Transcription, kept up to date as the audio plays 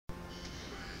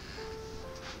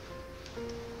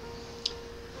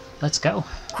let's go.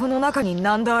 この中に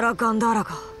ナンダーラ・ガンダーラ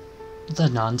が。 The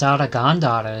Nandara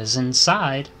Gandara is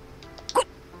inside.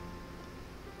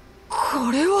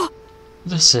 これは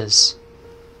This is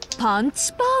パン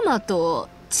チパーマと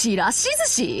チラシ寿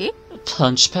司？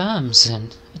 Punch Palms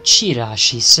and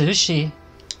Chirashi Sushi.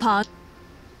 パン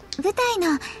舞台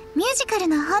のミュージカル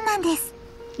の本なんです。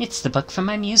 It's the book for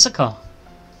my musical.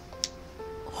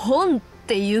 本っ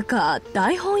ていうか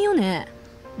台本よね。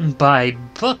By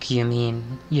book, you mean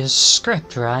your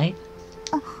script, right?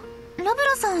 ラブ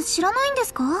ラさん知らないんで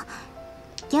すか？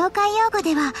業界用語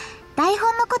では台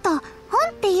本のこと本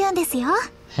って言うんですよ。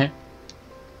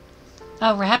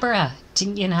 Oh, Rabara,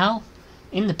 didn't you know?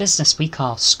 In the business we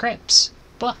call scripts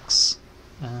books.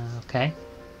 Okay.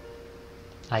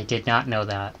 I did not know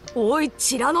that. おい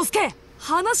チラノスケ、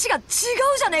話が違う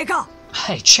じゃねえか。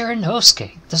 Hey,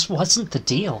 Chernosuke, this wasn't the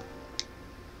deal.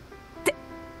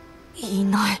 い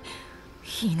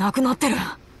なくなってる。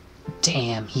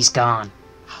 Damn, he's gone.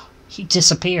 He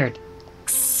disappeared.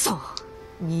 くそ、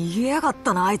逃げやがっ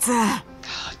たなあいつ。 God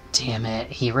damn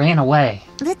it, he ran away.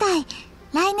 舞台、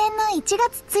来年の1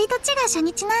月1日が初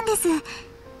日なんです。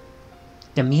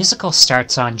 The musical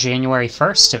starts on January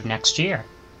 1st of next year.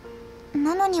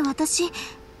 なのに私、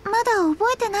まだ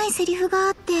覚えてないセリフがあ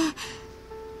って。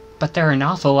 But there are an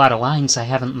awful lot of lines I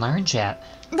haven't learned yet.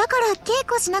 だから稽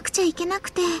古しなくちゃいけなく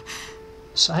て。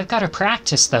 So I've got to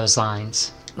practice those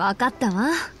lines. わかった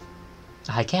わ。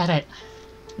 I get it.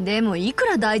 でもいく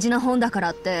ら大事な本だか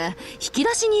らって引き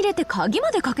出しに入れて鍵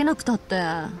までかけなくたって。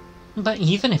 But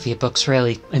even if your book's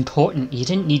really important, you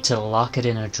didn't need to lock it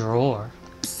in a drawer.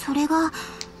 それが、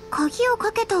鍵を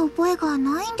かけた覚えが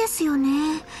ないんですよ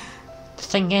ね。 The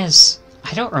thing is,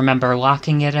 I don't remember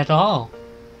locking it at all.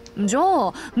 じゃ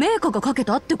あメーカーがかけ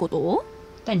たってこと？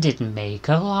 Then did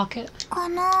Meiko lock it? か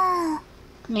な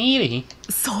Maybe.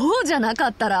 そうじゃなか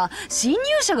ったら侵入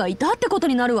者がいたってこと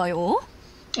になるわよ。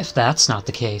 If that's not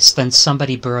the case, then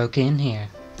somebody broke in here.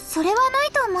 それはな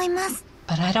いと思います。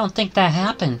 But I don't think that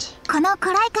happened. この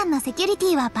古来館のセキュリテ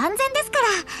ィは万全ですから。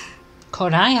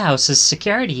 Kodai House's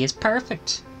security is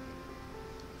perfect.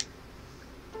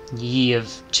 Ye of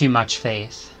too much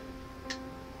faith.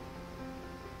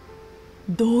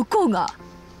 どこが？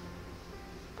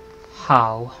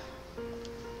 How?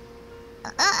 見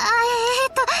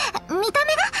た目が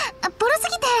ボロすぎ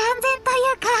て安全と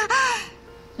いうか。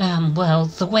 Well,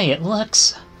 the way it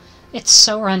looks, it's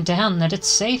so run down that it's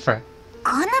safer.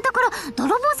 こんなところ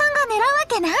泥棒さんが狙うわ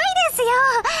けない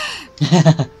で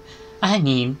すよ。 I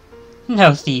mean,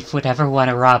 no thief would ever want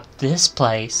to rob this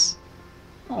place.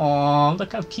 Aw,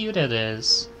 look how cute it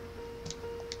is.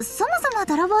 そもそも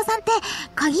泥棒さんって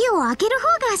鍵を開ける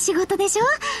方が仕事でしょ？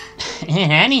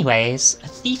 Anyways, a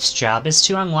thief's job is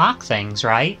to unlock things,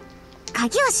 right?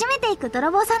 鍵を閉めていく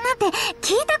泥棒さんなんて聞い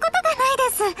たことがな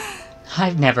いです。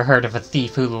 I've never heard of a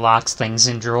thief who locks things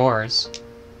in drawers.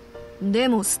 で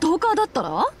もストーカーだった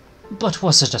ら？ But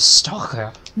was it a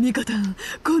stalker? ミカタン、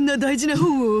こんな大事な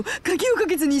本を鍵をか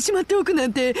けずにしまっておくな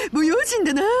んて不用心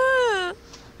だな。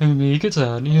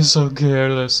 Mikatan, you're so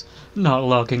careless. Not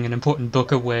locking an important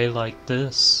book away like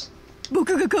this.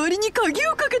 僕が代わりに鍵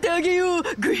をかけてあげよう。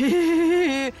グ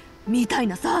ヘーみたい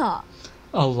なさ。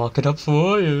 I'll lock it up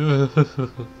for you.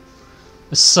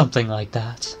 Something like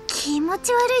that. 気持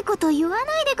ち悪いこと言わ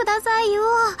ないでくださいよ。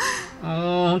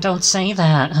 Oh, don't say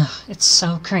that. It's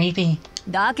so creepy.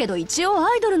 だけど一応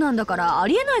アイドルなんだからあ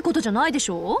りえないことじゃないでし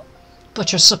ょ？ But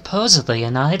you're supposedly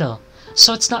an idol,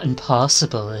 so it's not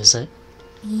impossible, is it?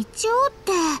 一応っ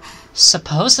て。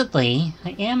 Supposedly,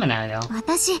 I am an idol.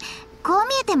 私、こう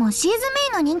見えてもシーズメ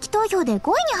イの人気投票で5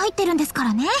位に入ってるんですか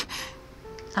らね。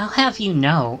 I'll have you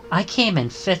know, I came in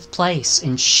 5th place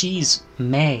in She's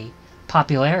May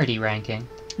popularity ranking.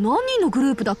 何人のグル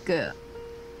ープだっけ？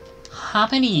 How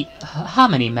many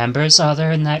members are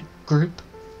there in that group?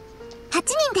 8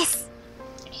人です。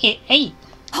 8.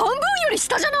 半分より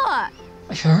下じゃない。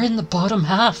 You're in the bottom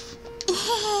half.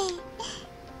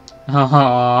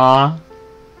 Aww.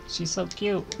 She's so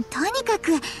cute. とにか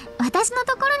く、私の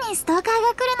ところにストーカーが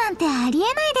来るなんてありえな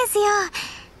いですよ。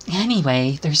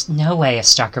 Anyway, there's no way a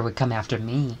stalker would come after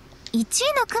me. 1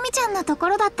位のクミちゃんのとこ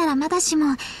ろだったらまだし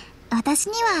も、私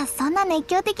にはそんな熱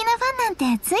狂的なファン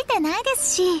なんてついてないで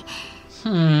すし。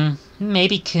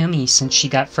Maybe Kumi since she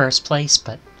got 1st place,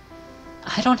 but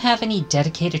I don't have any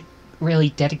really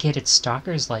dedicated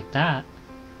stalkers like that.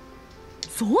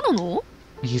 そうなの？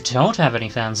 You don't have any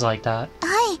fans like that?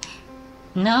 はい。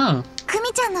 No. ク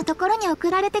ミちゃんのところに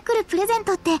送られてくるプレゼン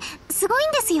トってすごい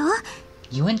んですよ。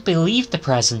 You wouldn't believe the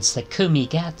presents that Kumi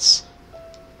gets.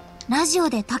 ラジオ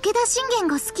で武田信玄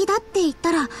が好きだって言っ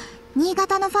たら、新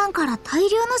潟のファンから大量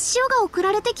の塩が送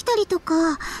られてきたりと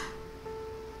か。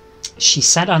She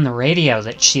said on the radio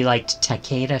that she liked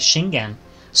Takeda Shingen,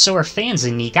 so her fans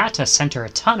in Niigata sent her a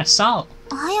ton of salt.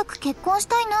 早く結婚し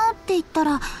たいなって言った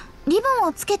らリボン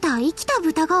をつけた生きた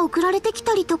豚が送られてき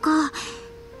たりとか。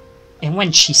 And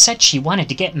when she said she wanted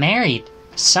to get married,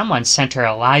 someone sent her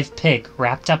a live pig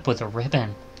wrapped up with a ribbon.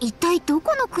 一体ど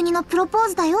この国のプロポー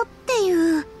ズだよって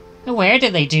いう。 Where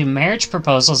do they do marriage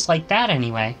proposals like that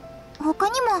anyway? 他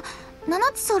にも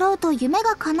7つ揃うと夢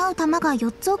が叶う玉が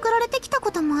4つ送られてきた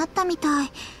こともあったみた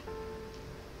い。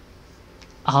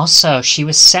 Also, she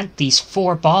was sent these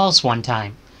 4 balls one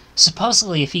time.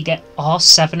 Supposedly, if you get all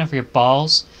 7 of your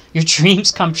balls, your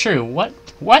dreams come true.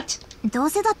 What? どう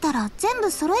せだったら全部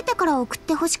揃えてから送っ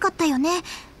てほしかったよね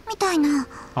みたいな。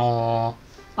 Oh,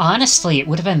 honestly, it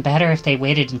would have been better if they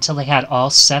waited until they had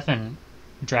all 7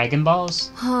 Dragon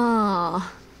Balls.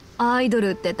 はあ、アイド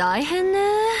ルって大変ね。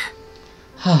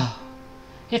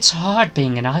It's hard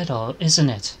being an idol, isn't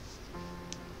it?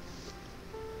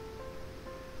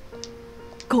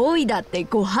 恋だって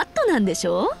ご法度なんでし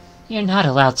ょ？ You're not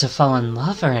allowed to fall in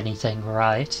love or anything,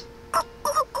 right? 恋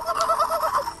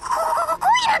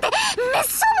なんてめっ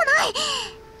そ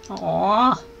うも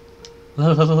ない。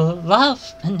 Love,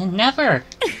 never.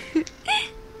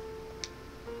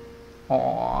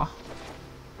 Aw.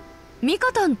 ミ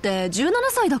カタンって17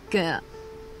歳だっけ？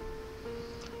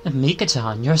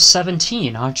 Mikaton, you're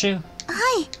 17, aren't you? は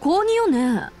い。高2よ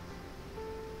ね。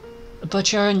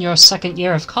 But you're in your second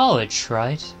year of college,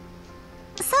 right?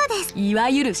 そうです。いわ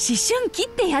ゆる思春期っ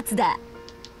てやつだ。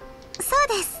そ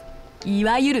うです。い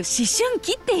わゆる思春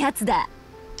期ってやつだ。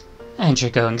 And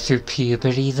you're going through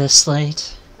puberty this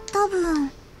late? 多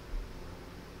分。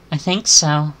 I think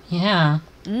so, yeah.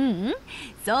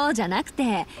 そうじゃなく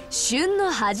て、旬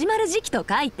の始まる時期と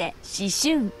書いて思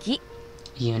春期。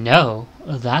 You know,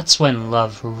 that's when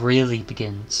love really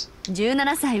begins.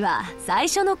 17歳は最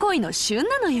初の恋の旬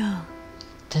なのよ。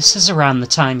 This is around the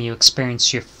time you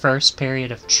experience your first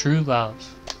period of true love.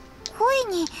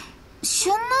 恋に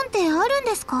旬なんてあるん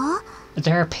ですか？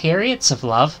 There are periods of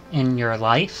love in your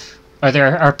life? Or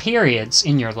there are periods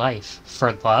in your life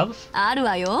for love? ある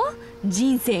わよ。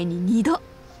人生に2度。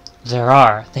 There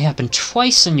are. They happen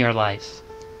twice in your life.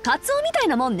 カツオみたい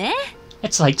なもんね。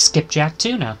 It's like skipjack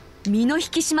tuna. 身の引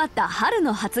き締まった春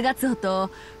の初ガツオと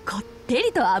こって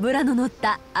りと脂の乗っ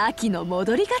た秋の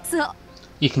戻りガツオ。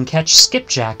 You can catch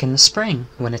skipjack in the spring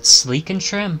when it's sleek and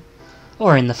trim,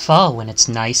 or in the fall when it's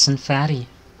nice and fatty.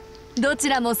 どち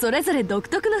らもそれぞれ独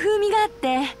特の風味があっ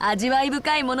て味わい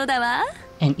深いものだわ。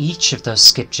 And each of those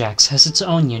skipjacks has its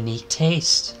own unique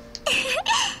taste.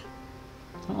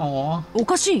 Aww. お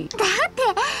かしい。だって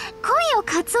恋を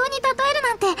カツオに例える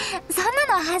なんてそん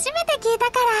なの初めて聞いた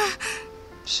から。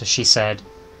 So she said,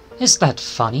 "Is that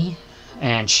funny?"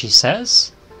 And she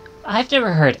says, "I've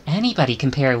never heard anybody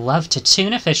compare love to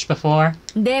tuna fish before."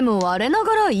 でも我な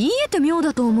がら言い得て妙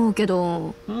だと思うけ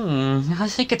ど。 I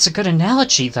think it's a good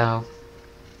analogy, though.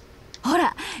 ほ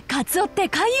ら、カツオって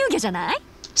回遊魚じゃない？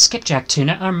 Skipjack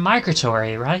tuna are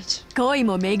migratory, right? 恋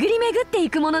も巡り巡ってい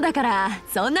くものだから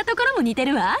そんなところも似て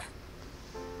るわ。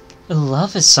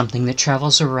 Love is something that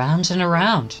travels around and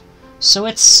around, so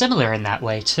it's similar in that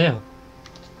way, too.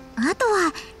 あと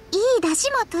はいい出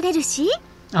汁も取れるし。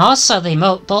 Also, they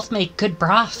both make good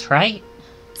broth, right?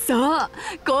 そう、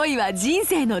恋は人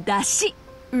生の出汁、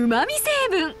旨味成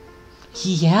分。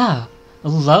 Yeah,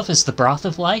 love is the broth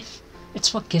of life.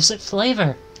 It's what gives it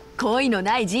flavor. 恋の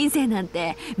ない人生なん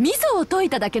て味噌を溶い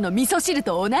ただけの味噌汁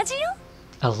と同じよ。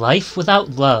 A life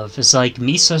without love is like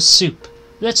miso soup.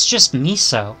 That's just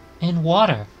miso and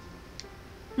water.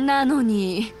 なの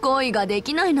に恋がで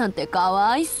きないなんてか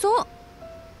わいそう。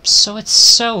 So it's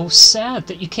so sad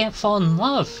that you can't fall in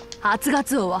love. 初ガ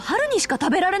ツオは春にしか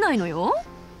食べられないのよ。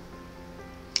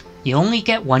 You only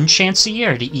get one chance a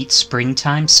year to eat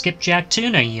springtime skipjack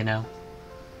tuna, you know.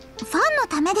 ファンの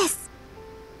ためです。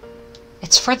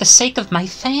 It's for the sake of my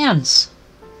fans.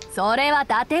 それは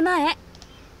建前。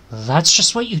 That's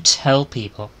just what you tell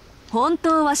people. 本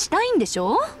当はしたいんでし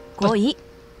ょ？恋。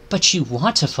 But you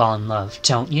want to fall in love,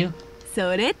 don't you?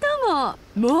 それとも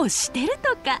もうしてる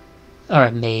とか。 Or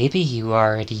maybe you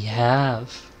already have.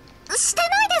 して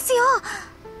ないですよ。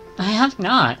 I have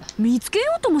not. 見つけ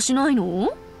ようともしない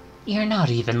の？ You're not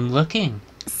even looking.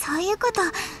 そういうこと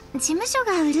事務所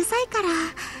がうるさいから。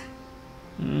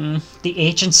The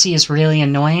agency is really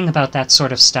annoying about that sort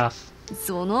of stuff.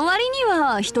 その割に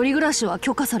は一人暮らしは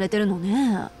許可されてるの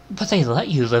ね。 But they let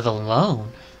you live alone.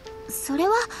 それ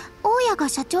は大家が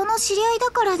社長の知り合い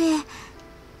だからで。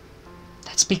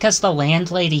 That's because the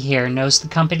landlady here knows the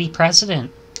company president.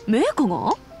 メイカ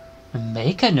が？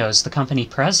 Meika knows the company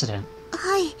president.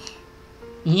 はい。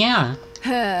 Yeah. へ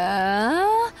え、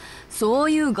そ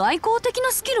ういう外交的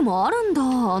なスキルもあるんだ、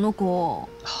あの子。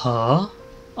Huh?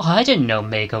 I didn't know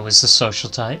Mako was the social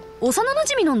type. 幼馴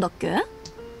染なんだっけ？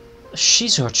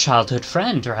 She's your childhood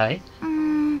friend, right?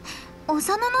 幼馴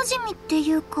染って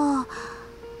いうか。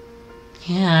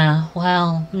 Yeah,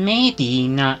 well,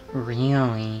 maybe not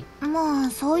really. まあ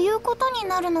そういうことに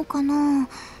なるのかな。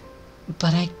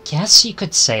 But I guess you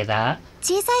could say that.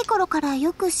 小さい頃から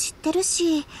よく知ってる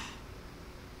し。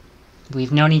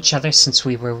 We've known each other since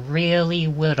we were really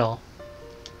little.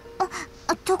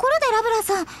 ところでラブラ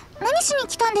さん、何しに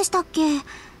来たんでしたっけ？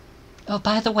 Oh,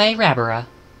 by the way, Rabara,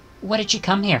 what did you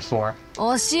come here for?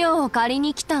 お塩を借り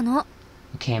に来たの。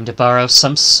 Came to borrow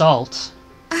some salt.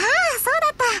 ああ、そうだ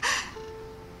っ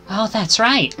た。 Oh, that's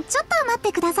right. ちょっと待っ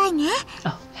てくださいね。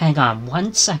 Oh, hang on 1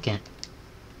 second.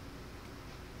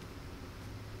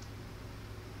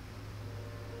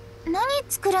 何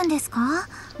作るんですか？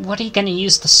 What are you gonna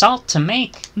use the salt to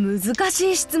make? 難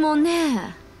しい質問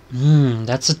ね。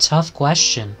That's a tough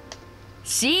question.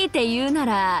 強いて言うな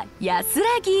ら安ら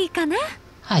ぎかな。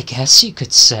 I guess you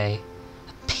could say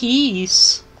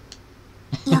peace.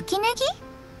 焼きネ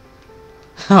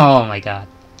Oh my god.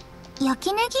 ギ？焼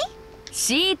きネギ？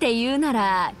強いて言うな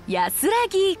ら安ら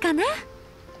ぎかな。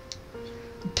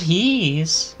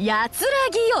 Peace. 安ら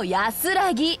ぎよ、安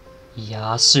らぎ。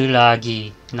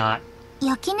 Yasuragi, not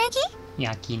焼きネギ？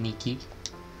 yakiniki.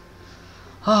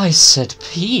 Oh, I said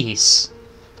peace.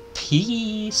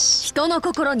 Peace. 人の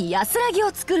心に安らぎ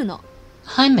を作るの。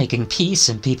 I'm making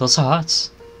peace in people's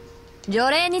hearts. 除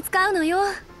霊に使うのよ。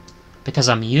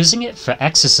 Because I'm using it for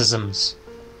exorcisms.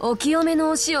 お清めの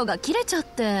お塩が切れちゃっ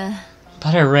て。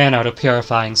 But I ran out of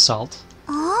purifying salt.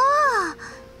 あ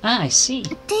Ah, I see.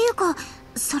 あ。っていうか、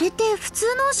それって普通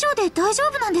のお塩で大丈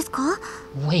夫なんですか？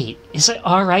 Wait, is it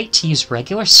alright to use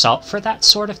regular salt for that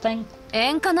sort of thing?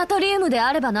 塩化ナトリウムで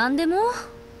あれば何でも。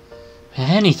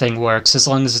 Anything works as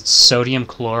long as it's sodium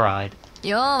chloride.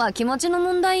 要は気持ちの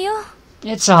問題よ。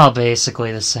 It's all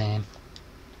basically the same.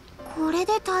 これ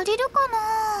で足りるか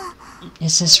な？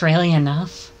 Is this really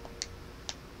enough?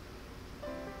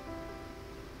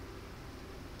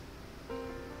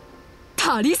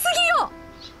 足りすぎよ。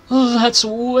 Oh, that's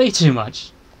way too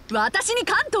much. 私に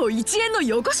関東一円の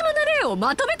横島な霊を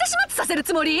まとめて始末させる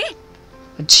つもり？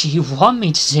 Do you want me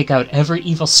to take out every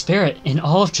evil spirit in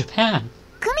all of Japan?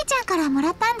 クミちゃんからもら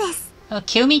ったんです。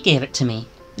 Kyumi gave it to me.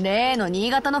 例の新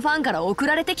潟のファンから送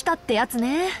られてきたってやつ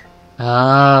ね。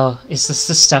 Oh, is this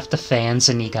the stuff the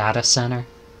fans in Niigata sent her?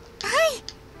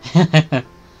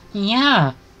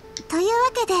 Yeah. という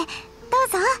わけで、どう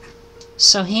ぞ。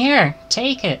 So here,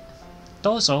 take it.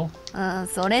 Dozo.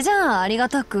 それじゃあありが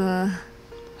たく。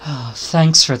 Oh,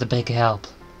 thanks for the big help.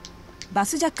 バ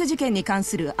スジャック事件に関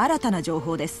する新たな情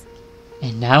報です。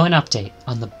 And now an update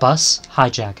on the bus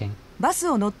hijacking. バス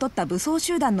を乗っ取った武装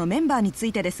集団のメンバーにつ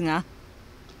いてですが、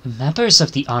 Members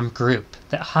of the armed group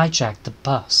that hijacked the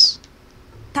bus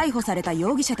逮捕された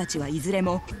容疑者たちはいずれ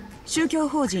も宗教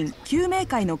法人救命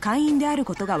会の会員である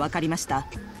ことが分かりました。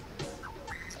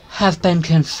 have been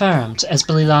confirmed as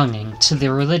belonging to the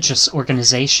religious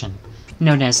organization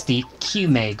known as the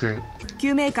Kyumei Group.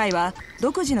 救命会は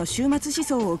独自の終末思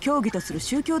想を教義とする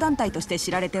宗教団体として知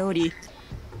られており、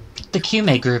 The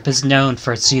Kyumei Group is known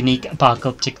for its unique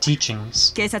apocalyptic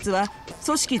teachings. 警察は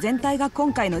組織全体が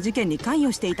今回の事件に関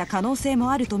与していた可能性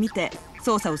もあるとみて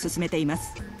捜査を進めていま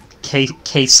す。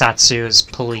 Keisatsu is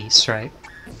police, right?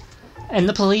 And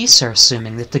the police are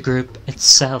assuming that the group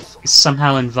itself is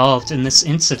somehow involved in this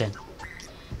incident.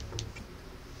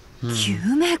 救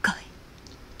命会？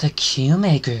 The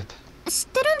Kyumei Group. 知っ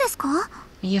てるんですか？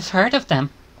 You've heard of them.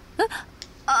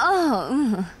 ああ、う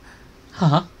ん。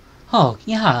 Huh? Oh,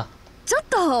 yeah. ちょっ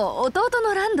と弟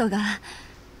のランドが。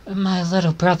 My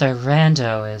little brother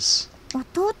Rando is...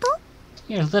 弟？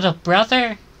 Your little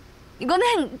brother? ご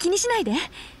めん、気にしないで。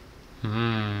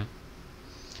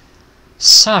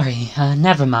 Sorry,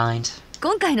 never mind.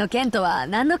 今回の件とは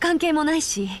何の関係もない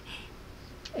し。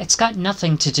 It's got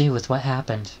nothing to do with what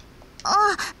happened. あ、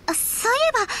そうい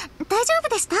えば大丈夫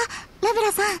でした？ラブ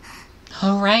ラさん。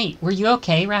 Alright, were you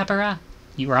okay, Rabara?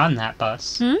 You were on that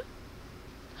bus. ん？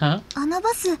 Huh? あの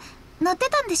バス乗って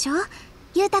たんでしょ？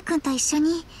ゆうたくんと一緒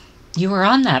に。 You were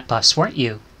on that bus, weren't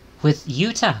you? With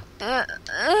Yuta?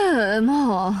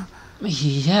 もう。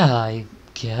 Yeah, I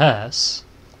guess.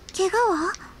 怪我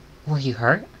は？ Were you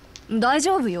hurt? 大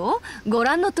丈夫よ。ご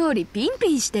覧の通りピン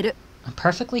ピンしてる。 I'm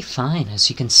perfectly fine,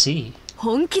 as you can see.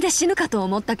 本気で死ぬかと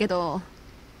思ったけど。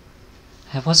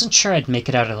 I wasn't sure I'd make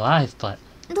it out alive, but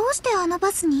どうしてあの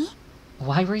バスに？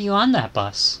 why were you on that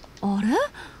bus? あれ？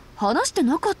話して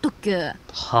なかったっけ？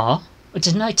 Huh?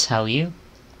 Didn't I tell you?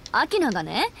 アキナが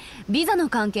ね、ビザの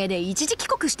関係で一時帰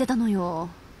国してたのよ。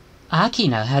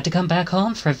Akina had to come back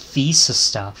home for visa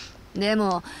stuff. で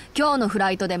も今日のフ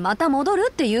ライトでまた戻る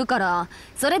って言うから、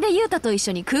それでユウタと一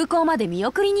緒に空港まで見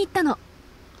送りに行ったの。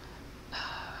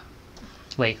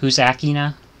Wait, who's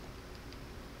Akina?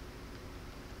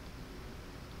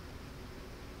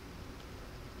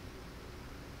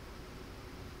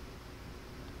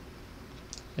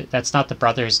 That's not the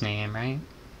brother's name, right?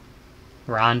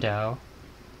 Rondo.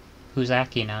 Who's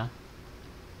Akina?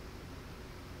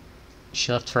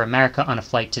 She left for America on a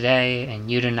flight today, and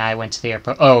Yuta and I went to the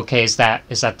airport. Oh, okay, is that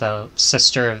the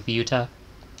sister of Yuta?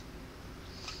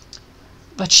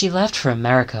 But she left for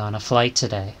America on a flight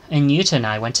today, and Yuta and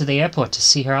I went to the airport to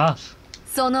see her off.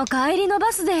 その帰りの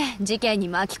バスで事件に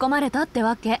巻き込まれたって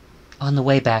わけ。On the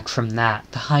way back from that,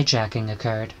 the hijacking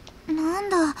occurred. なん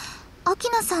だ、アキ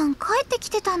ナさん帰ってき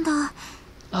てたんだ。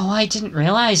Oh, I didn't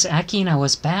realize Akina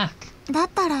was back. だっ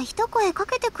たら一声か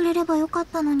けてくれればよかっ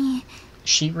たのに。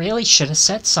She really should have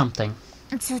said something.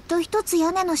 ずっと一つ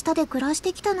屋根の下で暮らし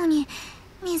てきたのに、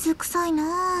水臭いな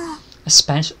あ。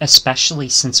Especially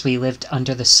since we lived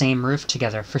under the same roof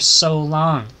together for so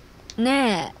long.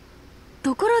 ねえ、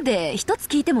ところで一つ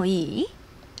聞いてもいい？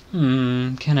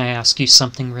 Can I ask you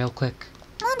something real quick?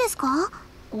 何ですか？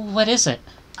 What is it?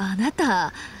 あな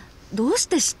た、どうし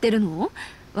て知ってるの？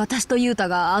私とユウタ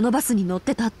があのバスに乗っ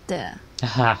てたって。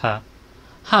Haha.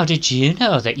 How did you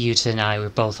know that Yuta and I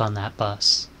were both on that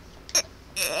bus?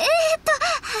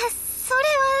 それ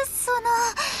はそ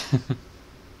の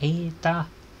Eita.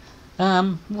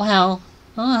 Well,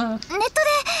 ネットで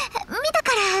見た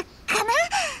からか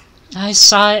な。 I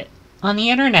saw it on the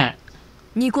internet.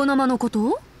 ニコ生のこ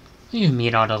と？ You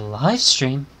mean on a live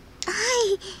stream? は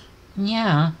い。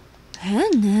 Yeah. 変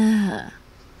ね。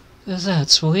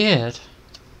 That's weird.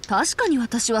 確かに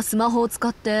私はスマホを使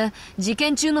って事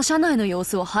件中の車内の様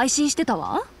子を配信してた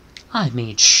わ。I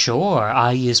made sure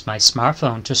I used my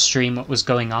smartphone to stream what was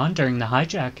going on during the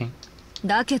hijacking.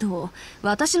 だけど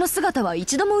私の姿は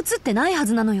一度も映ってないは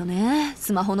ずなのよね、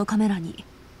スマホのカメラに。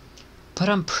 But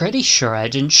I'm pretty sure I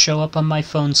didn't show up on my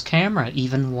phone's camera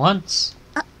even once.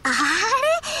 あれ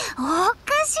お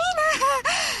かしい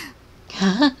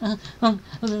な。Oh,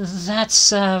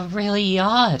 that's really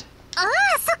odd. ああ、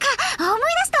そっか、思い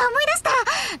出した。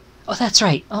 Oh, that's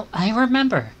right. Oh, I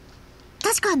remember.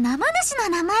 確か生主の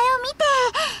名前を見て。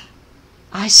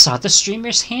 I saw the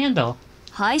streamer's handle.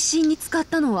 配信に使っ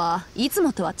たのはいつ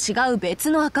もとは違う別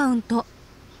のアカウント。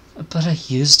 But I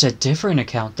used a different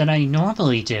account than I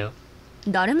normally do.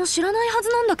 誰も知らないはず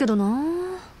なんだけどな。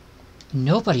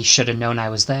 Nobody should have known I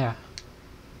was there. ね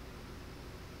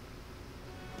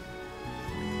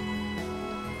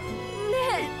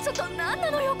え、ちょっと何な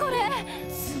のよこれ。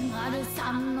スマル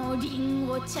さんのリン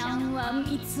ゴちゃんは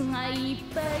蜜がいっ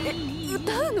ぱい。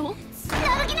歌うの？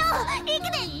なるぎの行く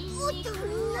で。おっと、ラ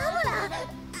ブラ。あ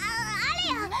れ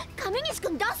や、上西く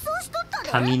ん脱走しとったで。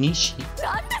 Kaminishi.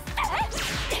 なんですって？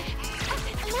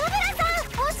ラブラさん、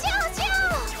お塩。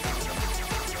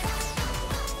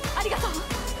ありがとう。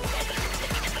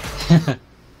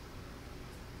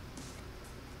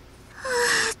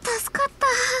助かった。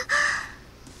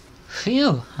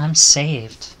 Phew, I'm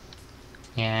saved.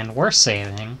 And we're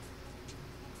saving.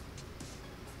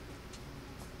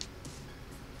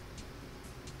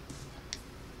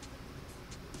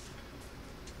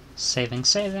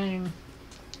 Saving.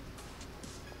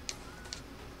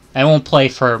 I won't play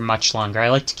for much longer. I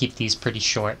like to keep these pretty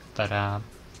short, but I'll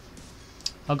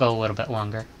go a little bit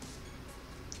longer.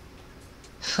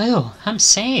 Phew, I'm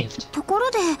saved. とこ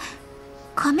ろで、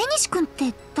亀西くんっ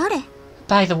て誰？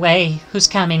 By the way, who's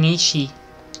Kaminishi?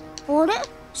 あれ、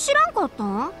知らんかった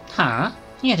ん？ Huh?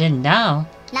 You didn't know.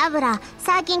 ラブラ、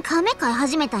最近亀飼い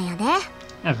始めたんやで。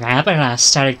 Rabara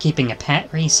started keeping a pet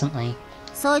recently,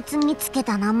 そいつにつけ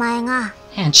た名前が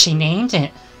and she named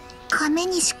it. 亀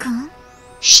西くん。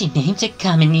 She named it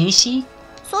Kaminishi?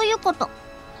 そういうこと。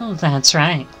 Oh, that's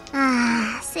right.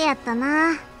 ああ、せやった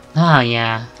な。 Oh,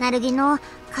 yeah. なるぎの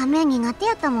亀苦手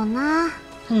やったもんな。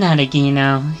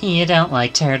 Naragino, you don't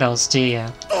like turtles, do you?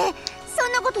 そ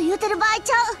んなこと言うてる場合ち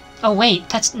ゃう。 Oh, wait,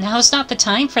 now's not the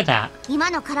time for that. 今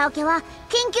のカラオケは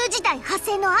緊急事態発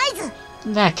生の合図。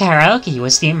 That karaoke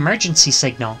was the emergency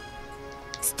signal.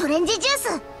 ストレンジジュース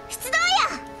出動や。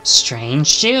 Strange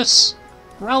juice.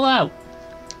 Roll out.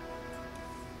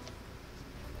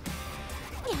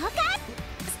 了解。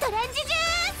ストレンジジュー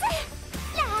ス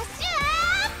ラッシュ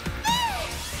アッ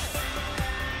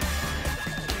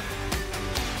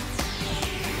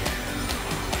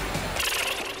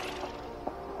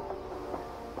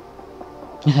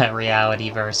プ。 Reality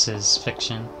versus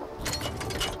fiction.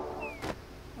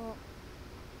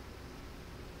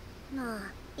 なあ、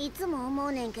いつも思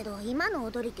うねんけど今の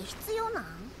踊りって必要なん？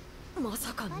ま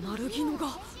さかナルギノが。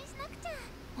練習しなくちゃ。よ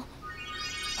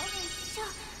いしょ、よ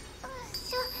い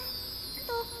しょ、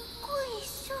どっこい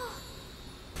しょ。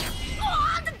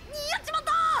あーやっちまっ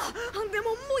た。でも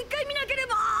もう一回見なけれ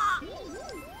ば。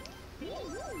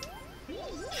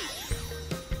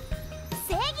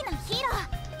正義のヒーロー、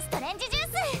ストレンジジュース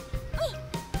に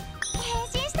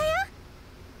変身したよ。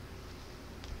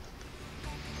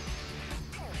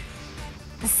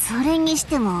それにし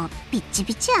てもピッチ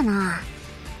ピチやな。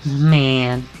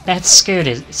Man, that suit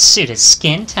is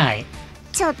skin tight.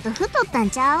 ちょっと太ったん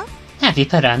ちゃう？ Have you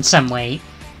put on some weight?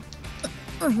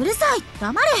 うるさい、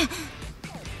黙れ。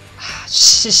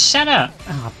Shut up.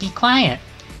 Oh, be quiet.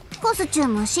 コスチュー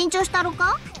ム新調したろ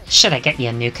か？ Should I get you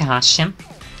a new costume?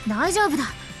 大丈夫だ、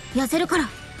痩せるから。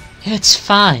 It's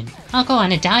fine. I'll go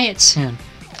on a diet soon.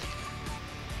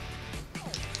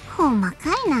 ほんま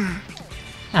かいな。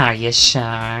 Are you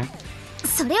sure?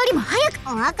 それよりも早く。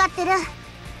分かってる。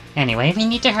 Anyway, we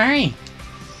need to hurry.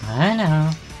 I know.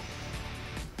 うい。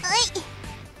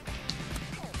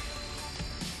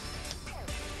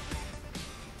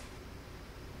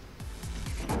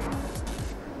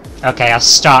 Okay, I'll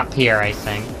stop here, I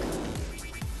think.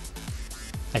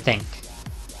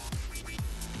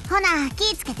 ほな、気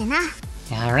ぃつけてな。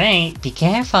 Alright, be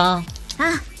careful.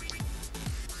 あ、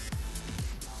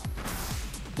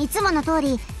いつもの通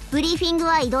りブリーフィング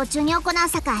は移動中に行う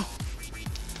さかい。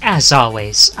 As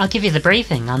always, I'll give you the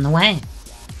briefing on the way.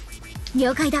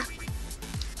 了解だ。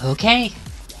 Okay.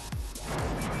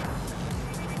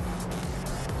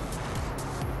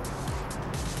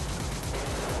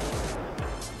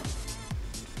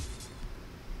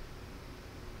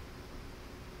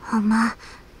 ほんま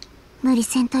無理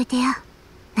せんといてや、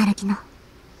なるきの。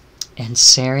 And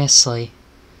seriously,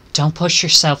 don't push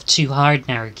yourself too hard,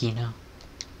 Narugino.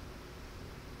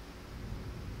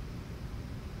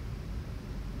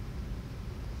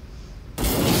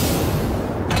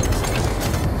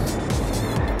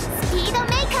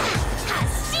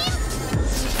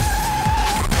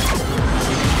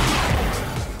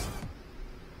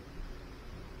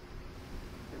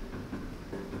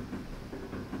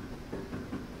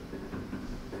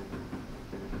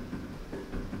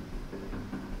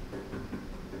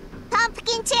パンプ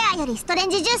キンチェアよりストレン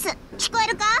ジジュース聞こ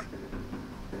えるか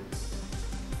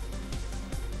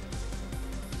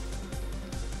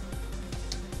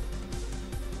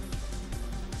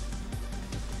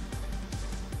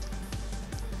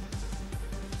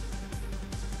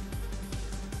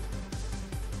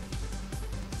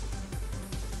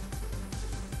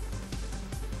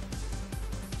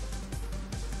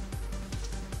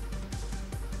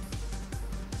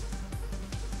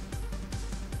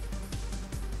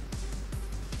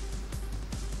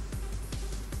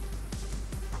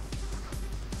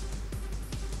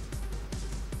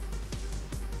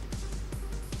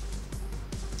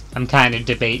？I'm kind of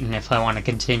debating if I want to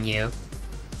continue.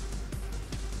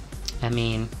 I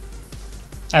mean,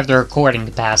 I have the recording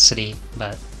capacity,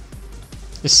 but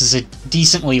this is a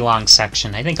decently long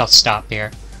section. I think I'll stop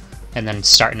here and then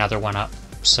start another one up.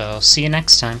 So, see you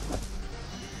next time.